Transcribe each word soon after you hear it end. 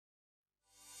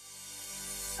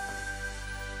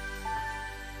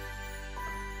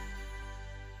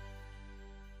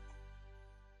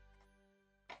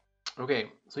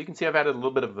Okay, so you can see I've added a little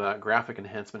bit of graphic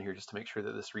enhancement here just to make sure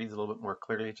that this reads a little bit more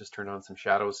clearly. Just turned on some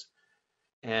shadows,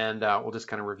 and we'll just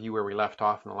kind of review where we left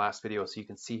off in the last video. So you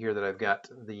can see here that I've got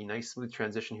the nice smooth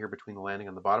transition here between the landing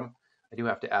on the bottom. I do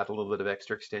have to add a little bit of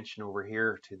extra extension over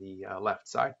here to the left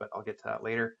side, but I'll get to that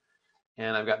later.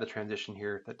 And I've got the transition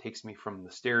here that takes me from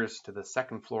the stairs to the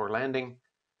second floor landing,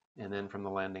 and then from the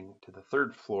landing to the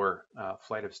third floor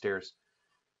flight of stairs.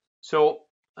 So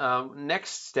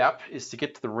next step is to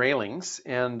get to the railings,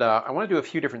 and I want to do a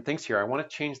few different things here. I want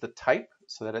to change the type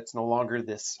so that it's no longer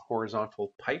this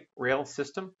horizontal pipe rail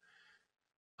system.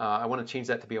 I want to change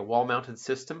that to be a wall-mounted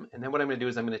system, and then what I'm going to do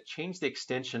is I'm going to change the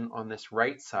extension on this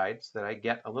right side so that I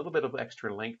get a little bit of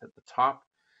extra length at the top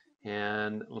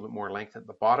and a little bit more length at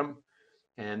the bottom.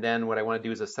 And then what I want to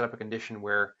do is set up a condition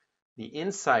where the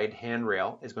inside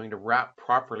handrail is going to wrap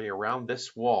properly around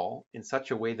this wall in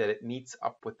such a way that it meets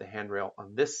up with the handrail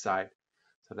on this side,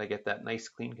 so that I get that nice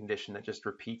clean condition that just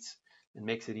repeats and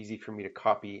makes it easy for me to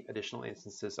copy additional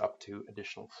instances up to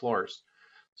additional floors.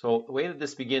 So the way that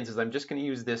this begins is I'm just going to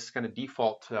use this kind of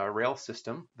default rail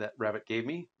system that Revit gave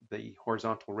me, the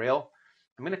horizontal rail.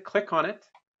 I'm going to click on it,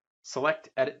 select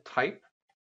Edit Type,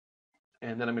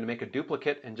 and then I'm going to make a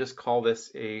duplicate and just call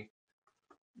this a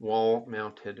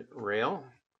wall-mounted rail.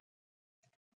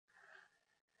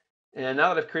 And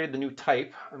now that I've created the new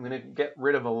type, I'm going to get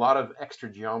rid of a lot of extra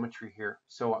geometry here.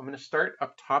 So I'm going to start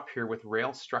up top here with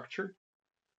rail structure,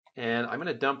 and I'm going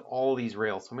to dump all these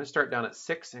rails. So I'm going to start down at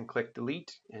 6 and click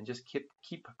delete, and just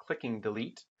keep clicking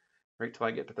delete right till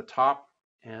I get to the top.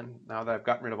 And now that I've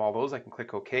gotten rid of all those, I can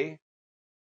click OK.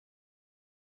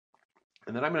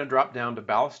 And then I'm going to drop down to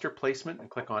baluster placement and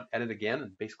click on edit again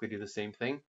and basically do the same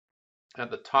thing. At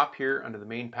the top here under the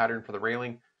main pattern for the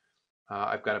railing,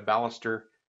 I've got a baluster,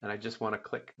 and I just want to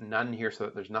click none here so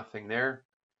that there's nothing there.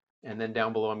 And then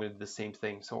down below I'm going to do the same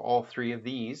thing. So all three of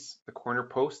these, the corner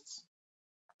posts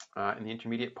and the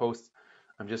intermediate posts,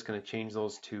 I'm just going to change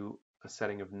those to a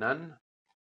setting of none.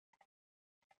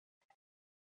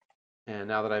 And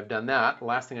now that I've done that, the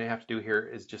last thing I have to do here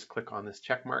is just click on this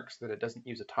check mark so that it doesn't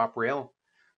use a top rail,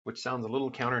 which sounds a little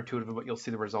counterintuitive, but you'll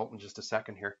see the result in just a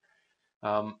second here.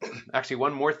 Actually,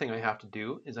 one more thing I have to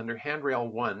do is under handrail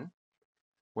 1,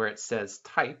 where it says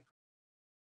type,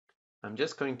 I'm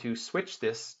just going to switch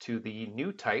this to the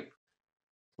new type,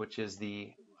 which is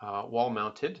the wall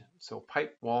mounted. So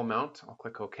pipe wall mount, I'll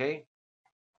click OK.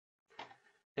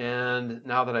 And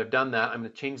now that I've done that, I'm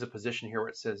going to change the position here where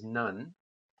it says none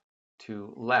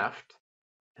to left,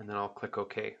 and then I'll click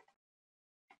OK.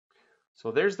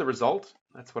 So there's the result.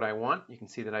 That's what I want. You can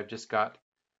see that I've just got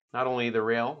not only the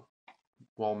rail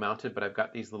wall mounted, but I've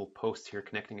got these little posts here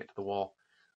connecting it to the wall.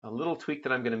 A little tweak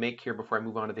that I'm going to make here before I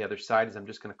move on to the other side is I'm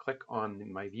just going to click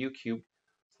on my view cube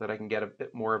so that I can get a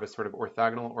bit more of a sort of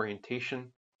orthogonal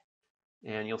orientation.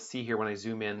 And you'll see here when I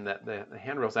zoom in that the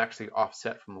handrail is actually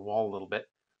offset from the wall a little bit.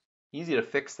 Easy to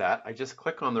fix that. I just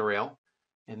click on the rail,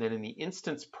 and then in the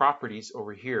instance properties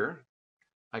over here,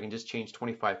 I can just change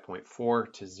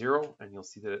 25.4 to 0, and you'll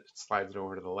see that it slides it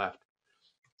over to the left.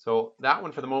 So that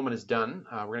one for the moment is done.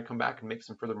 We're going to come back and make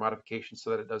some further modifications so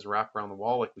that it does wrap around the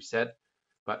wall like we said.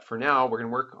 But for now, we're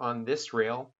going to work on this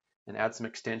rail and add some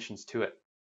extensions to it.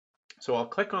 So I'll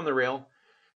click on the rail,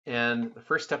 and the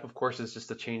first step, of course, is just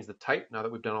to change the type. Now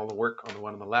that we've done all the work on the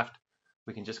one on the left,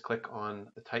 we can just click on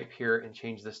the type here and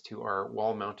change this to our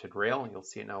wall-mounted rail. And you'll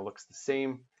see it now looks the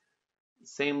same.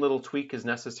 Same little tweak is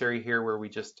necessary here where we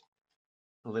just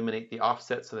eliminate the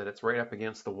offset so that it's right up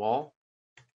against the wall.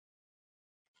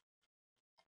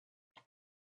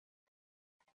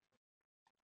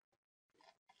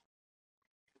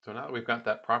 So now that we've got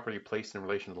that properly placed in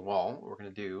relation to the wall, what we're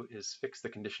going to do is fix the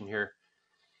condition here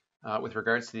with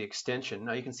regards to the extension.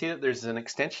 Now you can see that there's an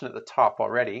extension at the top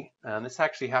already, and this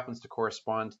actually happens to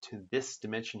correspond to this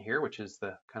dimension here, which is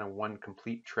the kind of one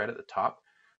complete tread at the top.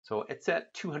 So it's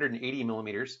at 280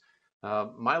 millimeters.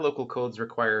 My local codes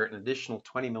require an additional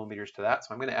 20 millimeters to that,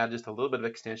 so I'm going to add just a little bit of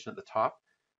extension at the top.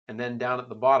 And then down at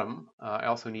the bottom, I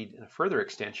also need a further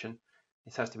extension.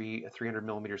 This has to be 300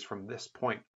 millimeters from this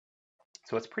point.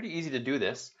 So it's pretty easy to do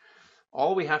this.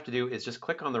 All we have to do is just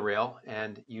click on the rail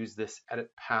and use this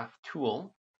Edit Path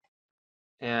tool.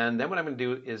 And then what I'm going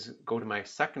to do is go to my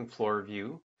second floor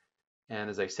view. And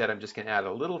as I said, I'm just going to add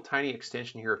a little tiny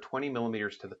extension here of 20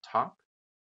 millimeters to the top.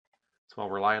 So I'll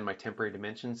rely on my temporary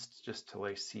dimensions just till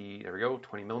I see, there we go,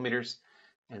 20 millimeters.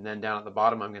 And then down at the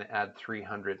bottom, I'm going to add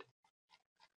 300.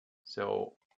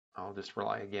 So I'll just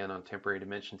rely again on temporary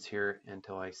dimensions here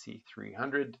until I see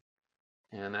 300.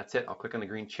 And that's it. I'll click on the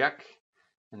green check.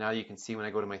 And now you can see when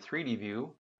I go to my 3D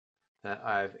view that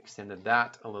I've extended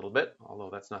that a little bit, although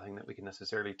that's nothing that we can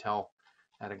necessarily tell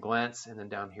at a glance. And then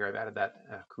down here, I've added that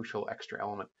crucial extra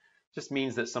element. Just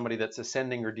means that somebody that's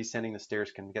ascending or descending the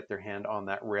stairs can get their hand on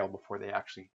that rail before they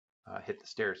actually hit the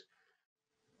stairs.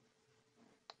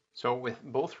 So with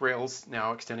both rails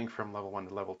now extending from level 1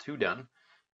 to level 2 done,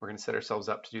 we're going to set ourselves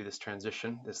up to do this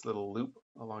transition, this little loop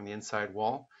along the inside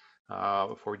wall.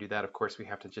 Before we do that, of course, we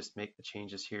have to just make the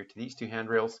changes here to these two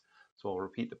handrails. So we'll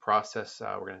repeat the process.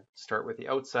 We're going to start with the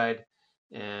outside,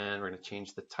 and we're going to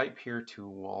change the type here to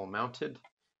wall mounted.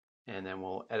 And then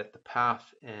we'll edit the path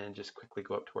and just quickly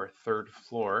go up to our third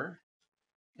floor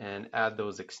and add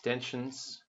those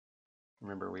extensions.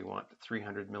 Remember, we want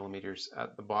 300 millimeters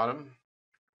at the bottom.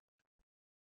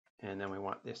 And then we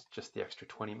want this just the extra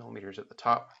 20 millimeters at the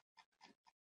top.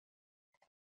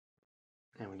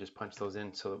 And we just punch those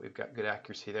in so that we've got good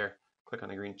accuracy there. Click on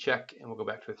the green check, and we'll go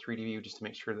back to a 3D view just to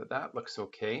make sure that that looks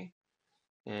okay.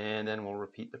 And then we'll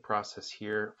repeat the process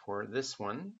here for this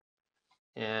one.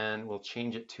 And we'll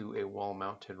change it to a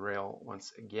wall-mounted rail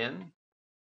once again.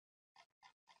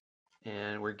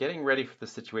 And we're getting ready for the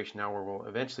situation now where we'll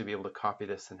eventually be able to copy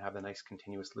this and have a nice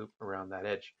continuous loop around that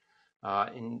edge.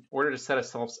 In order to set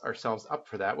ourselves up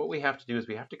for that, what we have to do is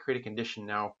we have to create a condition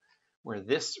now where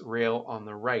this rail on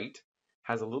the right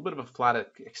has a little bit of a flat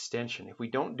extension. If we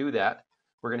don't do that,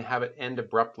 we're going to have it end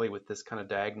abruptly with this kind of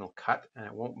diagonal cut, and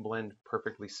it won't blend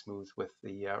perfectly smooth with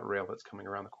the rail that's coming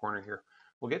around the corner here.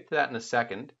 We'll get to that in a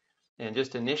second, and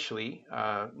just initially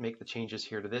make the changes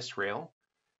here to this rail.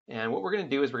 And what we're going to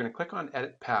do is we're going to click on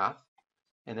Edit Path,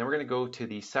 and then we're going to go to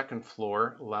the second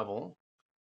floor level,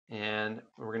 and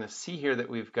we're going to see here that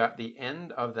we've got the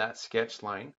end of that sketch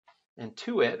line, and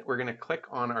to it we're going to click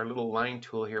on our little line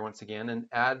tool here once again and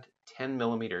add 10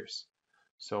 millimeters.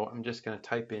 So I'm just going to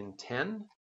type in 10,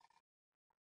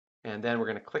 and then we're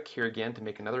going to click here again to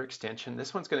make another extension.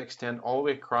 This one's going to extend all the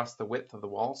way across the width of the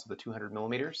wall, so the 200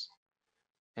 millimeters.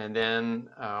 And then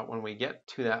when we get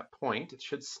to that point, it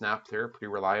should snap there pretty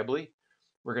reliably.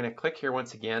 We're going to click here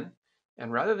once again,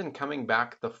 and rather than coming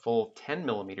back the full 10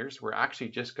 millimeters, we're actually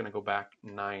just going to go back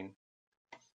 9.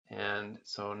 And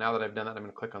so now that I've done that, I'm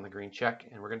going to click on the green check,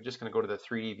 and we're just going to go to the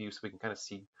 3D view so we can kind of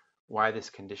see why this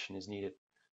condition is needed.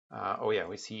 Oh yeah,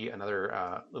 we see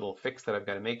another little fix that I've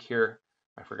got to make here.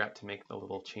 I forgot to make the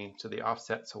little change to the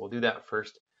offset, so we'll do that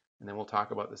first, and then we'll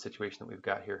talk about the situation that we've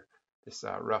got here, this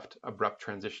rough, abrupt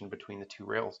transition between the two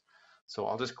rails. So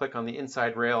I'll just click on the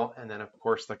inside rail, and then of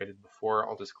course, like I did before,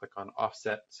 I'll just click on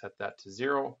offset, set that to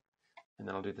 0, and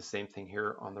then I'll do the same thing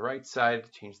here on the right side,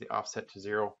 change the offset to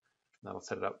 0, and that'll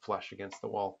set it up flush against the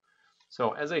wall.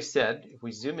 So as I said, if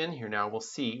we zoom in here now, we'll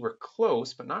see we're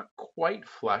close, but not quite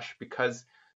flush, because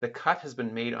the cut has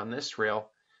been made on this rail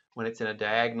when it's in a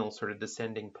diagonal sort of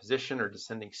descending position or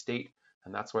descending state,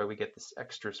 and that's why we get this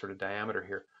extra sort of diameter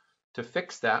here. To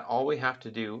fix that, all we have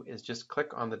to do is just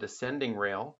click on the descending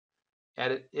rail,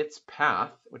 edit its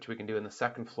path, which we can do in the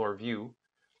second floor view,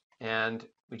 and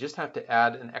we just have to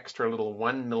add an extra little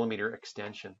 1 millimeter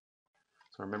extension.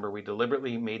 So remember, we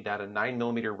deliberately made that a 9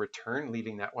 millimeter return,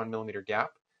 leaving that 1 millimeter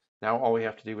gap. Now all we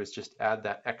have to do is just add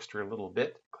that extra little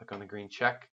bit, click on the green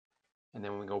check, and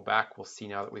then when we go back, we'll see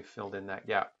now that we've filled in that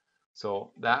gap.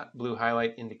 So that blue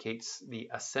highlight indicates the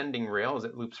ascending rail as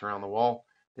it loops around the wall.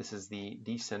 This is the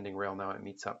descending rail now. It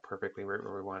meets up perfectly right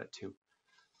where we want it to.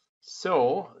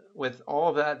 So with all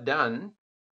of that done,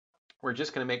 we're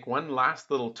just going to make one last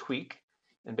little tweak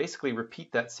and basically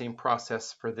repeat that same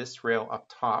process for this rail up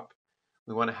top.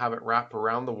 We want to have it wrap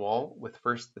around the wall with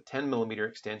first the 10 millimeter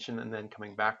extension and then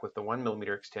coming back with the 1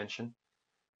 millimeter extension.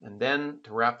 And then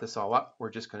to wrap this all up, we're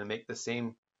just going to make the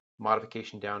same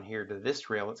modification down here to this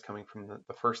rail that's coming from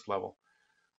the first level.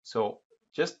 So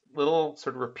just little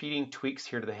sort of repeating tweaks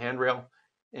here to the handrail.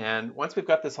 And once we've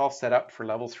got this all set up for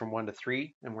levels from 1 to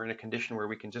 3, and we're in a condition where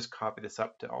we can just copy this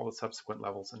up to all the subsequent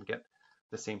levels and get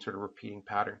the same sort of repeating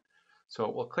pattern. So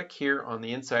we'll click here on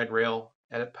the inside rail,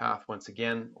 edit path once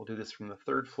again. We'll do this from the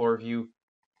third floor view.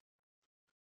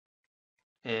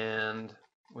 And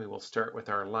we will start with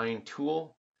our line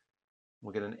tool.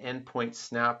 We'll get an endpoint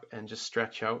snap and just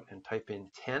stretch out and type in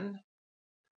 10.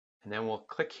 And then we'll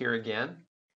click here again.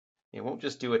 It won't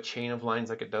just do a chain of lines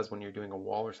like it does when you're doing a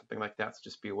wall or something like that, so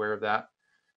just be aware of that.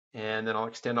 And then I'll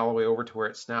extend all the way over to where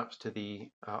it snaps to the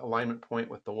alignment point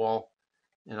with the wall,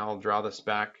 and I'll draw this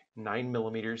back 9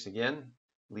 millimeters again,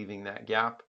 leaving that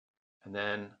gap. And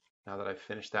then now that I've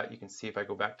finished that, you can see if I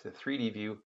go back to the 3D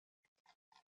view,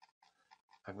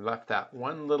 I've left that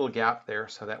one little gap there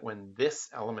so that when this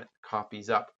element copies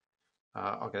up,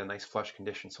 I'll get a nice flush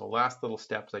condition. So last little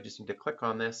steps, I just need to click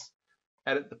on this,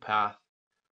 edit the path.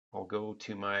 I'll go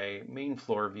to my main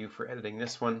floor view for editing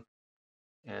this one,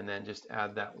 and then just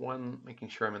add that one, making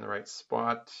sure I'm in the right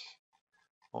spot.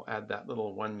 I'll add that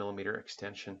little 1 millimeter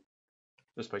extension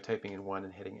just by typing in 1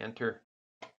 and hitting enter.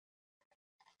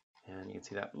 And you can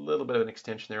see that little bit of an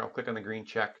extension there. I'll click on the green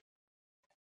check.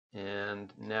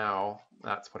 And now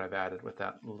that's what I've added with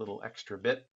that little extra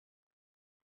bit.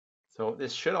 So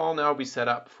this should all now be set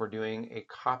up for doing a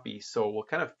copy. So we'll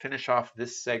kind of finish off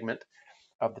this segment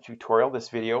of the tutorial, this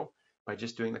video, by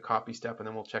just doing the copy step, and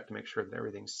then we'll check to make sure that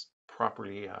everything's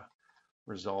properly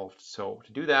resolved. So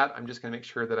to do that, I'm just going to make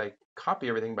sure that I copy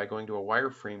everything by going to a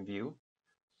wireframe view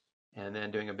and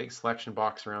then doing a big selection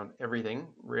box around everything,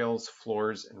 rails,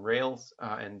 floors, and rails,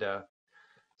 and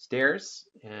stairs.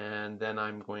 And then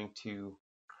I'm going to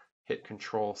hit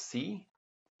Control C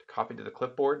to copy to the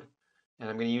clipboard. And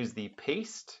I'm going to use the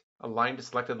paste align to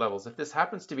selected levels. If this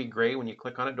happens to be gray when you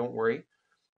click on it, don't worry.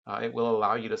 It will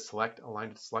allow you to select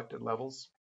align to selected levels.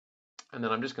 And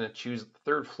then I'm just going to choose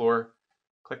the 3rd floor,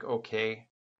 click OK.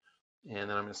 And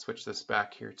then I'm going to switch this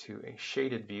back here to a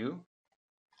shaded view.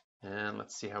 And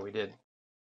let's see how we did.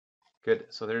 Good.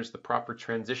 So there's the proper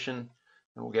transition.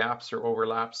 No gaps or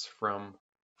overlaps from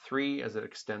 3 as it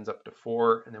extends up to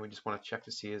 4. And then we just want to check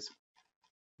to see is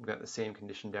we've got the same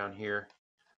condition down here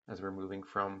as we're moving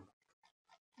from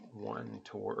 1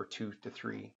 to or 2 to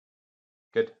 3.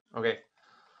 Good. Okay.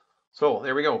 So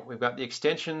there we go. We've got the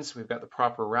extensions. We've got the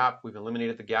proper wrap. We've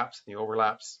eliminated the gaps and the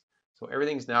overlaps. So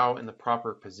everything's now in the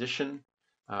proper position.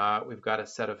 We've got a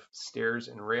set of stairs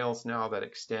and rails now that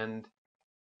extend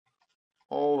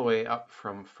all the way up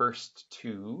from 1st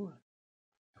to,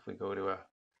 if we go to a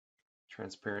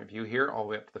transparent view here, all the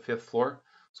way up to the 5th floor.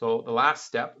 So the last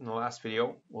step in the last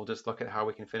video, we'll just look at how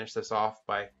we can finish this off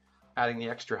by adding the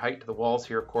extra height to the walls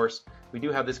here. Of course, we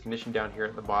do have this condition down here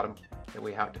at the bottom that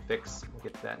we have to fix. We'll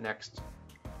get to that next,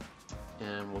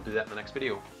 and we'll do that in the next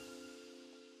video.